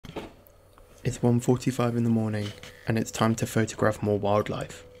It's 1:45 in the morning, and it's time to photograph more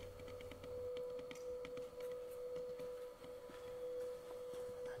wildlife.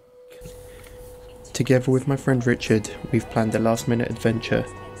 Together with my friend Richard, we've planned a last-minute adventure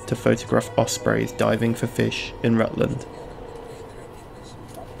to photograph ospreys diving for fish in Rutland.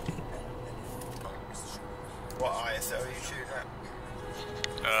 What ISO are you shooting at?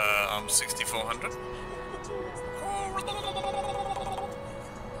 I'm 6400.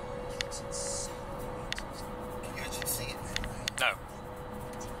 Can you actually see it? No.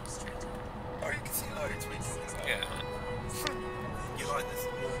 Oh, you can see loads when you're talking about Yeah. You like this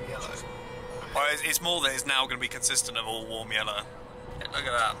warm yellow? Well, it's more that it's now going to be consistent of all warm yellow. Yeah, look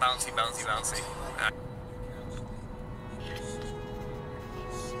at that, bouncy, bouncy, bouncy.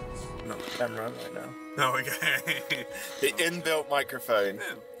 Not the camera right now. No, okay. The inbuilt microphone,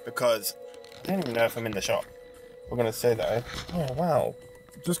 because I don't even know if I'm in the shot. We're going to say that. Oh, wow.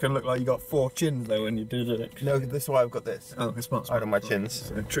 It's just going to look like you got 4 chins though when you did it. No, this is why I've got this. Oh, it's smart. Out of my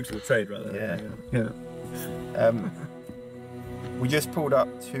chins. Tricks of the trade, right there. Yeah. We just pulled up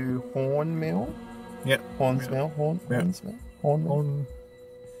to Hornmill. Yeah. Hornsmill. Hornsmill. On.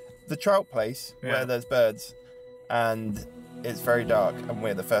 The trout place Yeah. where there's birds, and it's very dark, and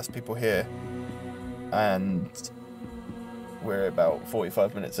we're the first people here, and we're about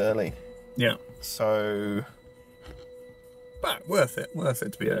 45 minutes early. Yeah. So But worth it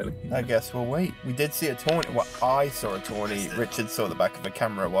to be early. I guess we'll wait. We did see a tawny. Well, I saw a tawny. Richard saw the back of the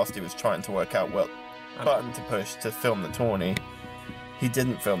camera whilst he was trying to work out what button to push to film the tawny. He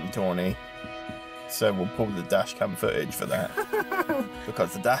didn't film the tawny, so we'll pull the dash cam footage for that.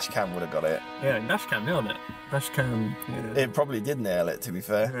 Because the dash cam would have got it. Yeah, dash cam nailed it. Dash cam. Yeah. It probably did nail it, to be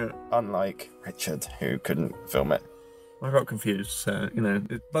fair. Yeah. Unlike Richard, who couldn't film it. I got confused, so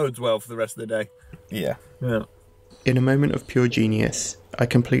it bodes well for the rest of the day. Yeah. Yeah. In a moment of pure genius, I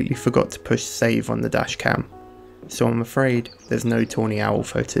completely forgot to push save on the dash cam, so I'm afraid there's no tawny owl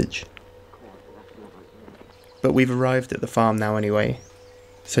footage. But we've arrived at the farm now anyway,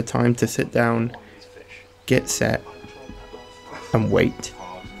 so time to sit down, get set, and wait.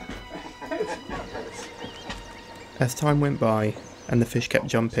 As time went by and the fish kept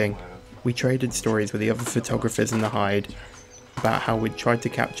jumping, we traded stories with the other photographers in the hide about how we'd tried to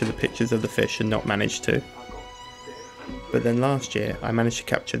capture the pictures of the fish and not managed to. But then last year I managed to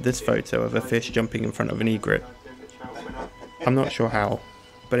capture this photo of a fish jumping in front of an egret. I'm not sure how,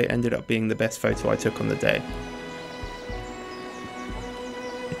 but it ended up being the best photo I took on the day.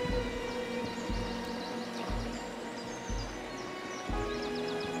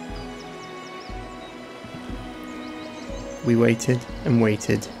 We waited and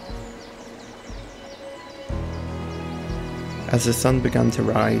waited. As the sun began to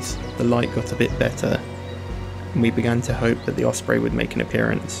rise, the light got a bit better, and we began to hope that the osprey would make an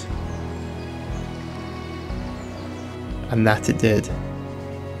appearance. And that it did.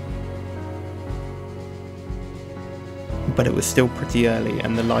 But it was still pretty early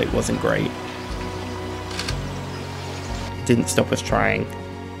and the light wasn't great. It didn't stop us trying.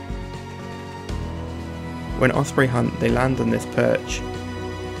 When osprey hunt, they land on this perch,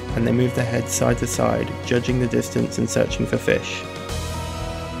 and they move their heads side to side, judging the distance and searching for fish.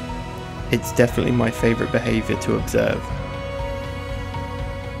 It's definitely my favourite behaviour to observe.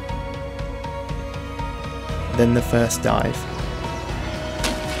 Then the first dive.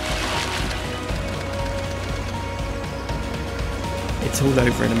 It's all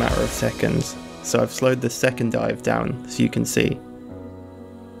over in a matter of seconds, so I've slowed the second dive down so you can see.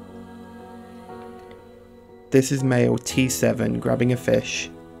 This is male T7 grabbing a fish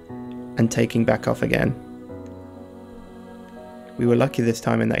and taking back off again. We were lucky this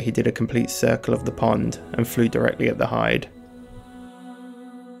time in that he did a complete circle of the pond and flew directly at the hide.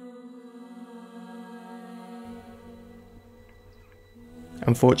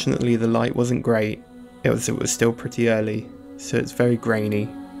 Unfortunately the light wasn't great, it was still pretty early, so it's very grainy,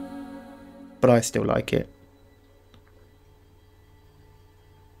 but I still like it.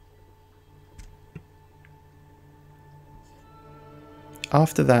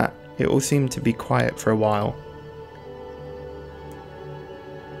 After that, it all seemed to be quiet for a while.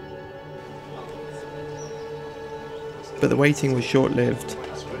 But the waiting was short-lived.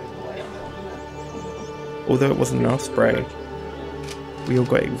 Although it wasn't an osprey, we all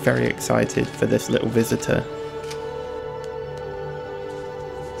got very excited for this little visitor.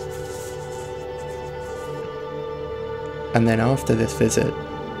 And then after this visit,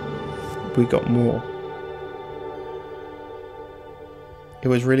 we got more. It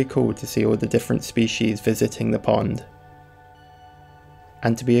was really cool to see all the different species visiting the pond,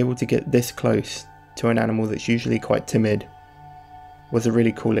 and to be able to get this close to an animal that's usually quite timid was a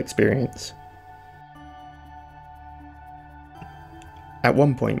really cool experience. At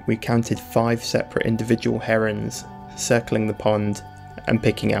one point we counted 5 separate individual herons circling the pond and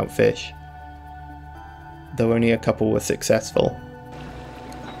picking out fish, though only a couple were successful.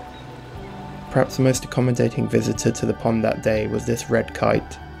 Perhaps the most accommodating visitor to the pond that day was this red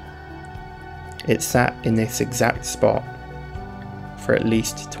kite. It sat in this exact spot for at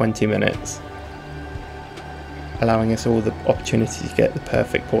least 20 minutes, allowing us all the opportunity to get the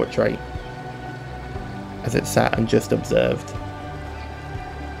perfect portrait, as it sat and just observed.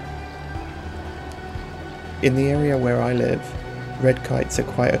 In the area where I live, red kites are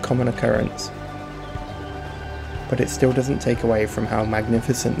quite a common occurrence, but it still doesn't take away from how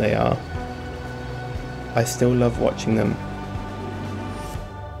magnificent they are. I still love watching them.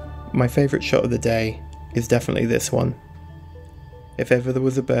 My favourite shot of the day is definitely this one. If ever there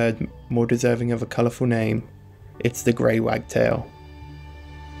was a bird more deserving of a colourful name, it's the grey wagtail.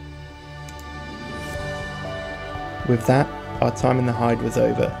 With that, our time in the hide was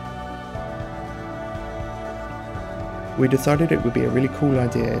over. We decided it would be a really cool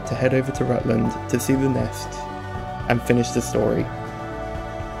idea to head over to Rutland to see the nest and finish the story.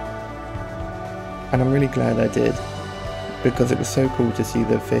 And I'm really glad I did, because it was so cool to see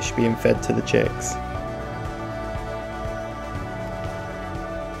the fish being fed to the chicks.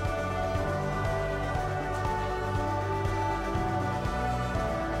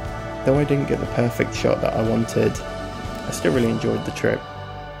 Though I didn't get the perfect shot that I wanted, I still really enjoyed the trip.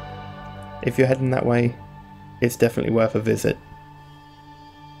 If you're heading that way, it's definitely worth a visit.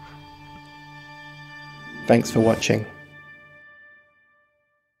 Thanks for watching.